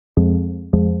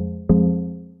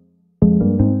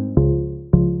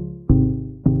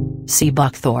Sea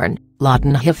buckthorn,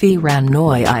 Latin Hyphae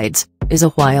rhamnoides, is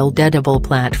a wild edible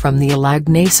plant from the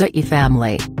Elagnaceae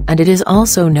family, and it is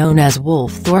also known as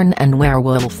wolf thorn and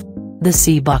werewolf. The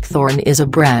sea buckthorn is a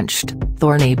branched,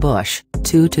 thorny bush,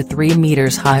 2 to 3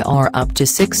 meters high or up to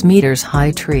 6 meters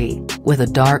high tree, with a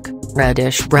dark,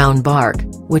 reddish-brown bark,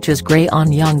 which is gray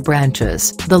on young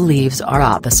branches. The leaves are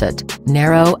opposite,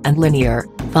 narrow and linear,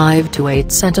 5 to 8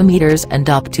 centimeters and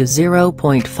up to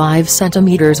 0.5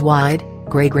 centimeters wide,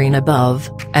 gray-green above,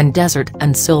 and desert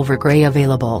and silver gray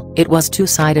available. It was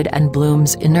two-sided and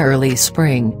blooms in early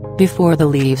spring, before the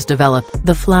leaves develop.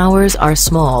 The flowers are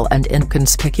small and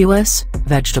inconspicuous,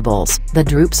 vegetables. The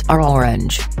drupes are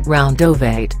orange, round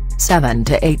ovate, 7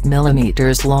 to 8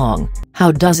 millimeters long.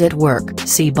 How does it work?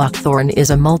 Sea buckthorn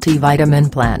is a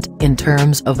multivitamin plant. In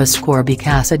terms of ascorbic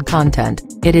acid content,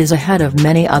 it is ahead of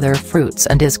many other fruits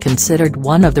and is considered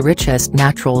one of the richest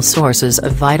natural sources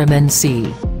of vitamin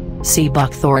C. Sea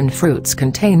buckthorn fruits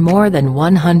contain more than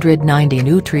 190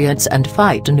 nutrients and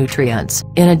phytonutrients.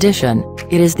 In addition,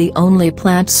 it is the only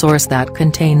plant source that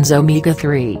contains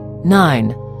omega-3,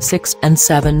 9, 6 and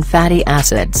 7 fatty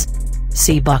acids.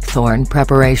 Sea buckthorn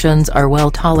preparations are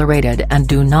well tolerated and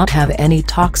do not have any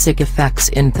toxic effects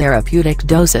in therapeutic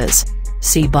doses.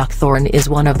 Sea buckthorn is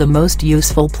one of the most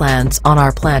useful plants on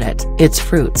our planet. Its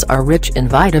fruits are rich in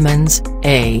vitamins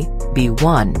A,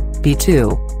 B1,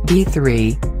 B2,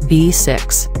 B3,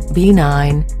 B6,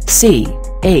 B9, C,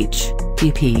 H,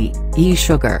 PP, E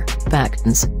sugar,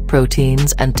 pectins,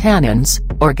 proteins and tannins,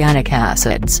 organic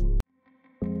acids.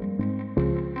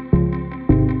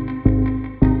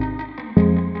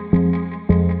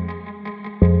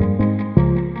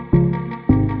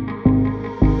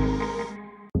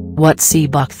 What sea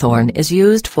buckthorn is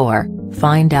used for?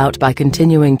 Find out by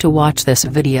continuing to watch this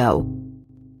video.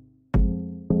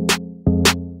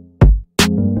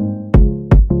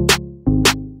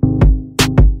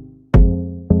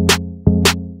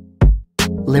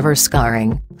 Liver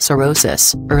scarring,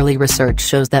 cirrhosis. Early research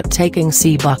shows that taking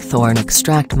sea buckthorn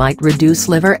extract might reduce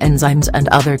liver enzymes and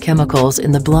other chemicals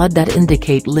in the blood that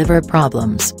indicate liver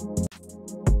problems.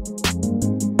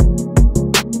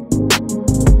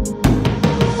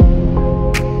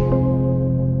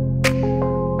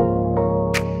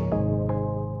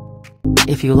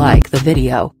 If you like the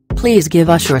video, please give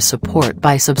us your support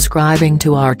by subscribing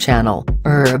to our channel,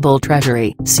 Herbal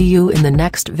Treasury. See you in the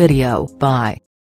next video. Bye.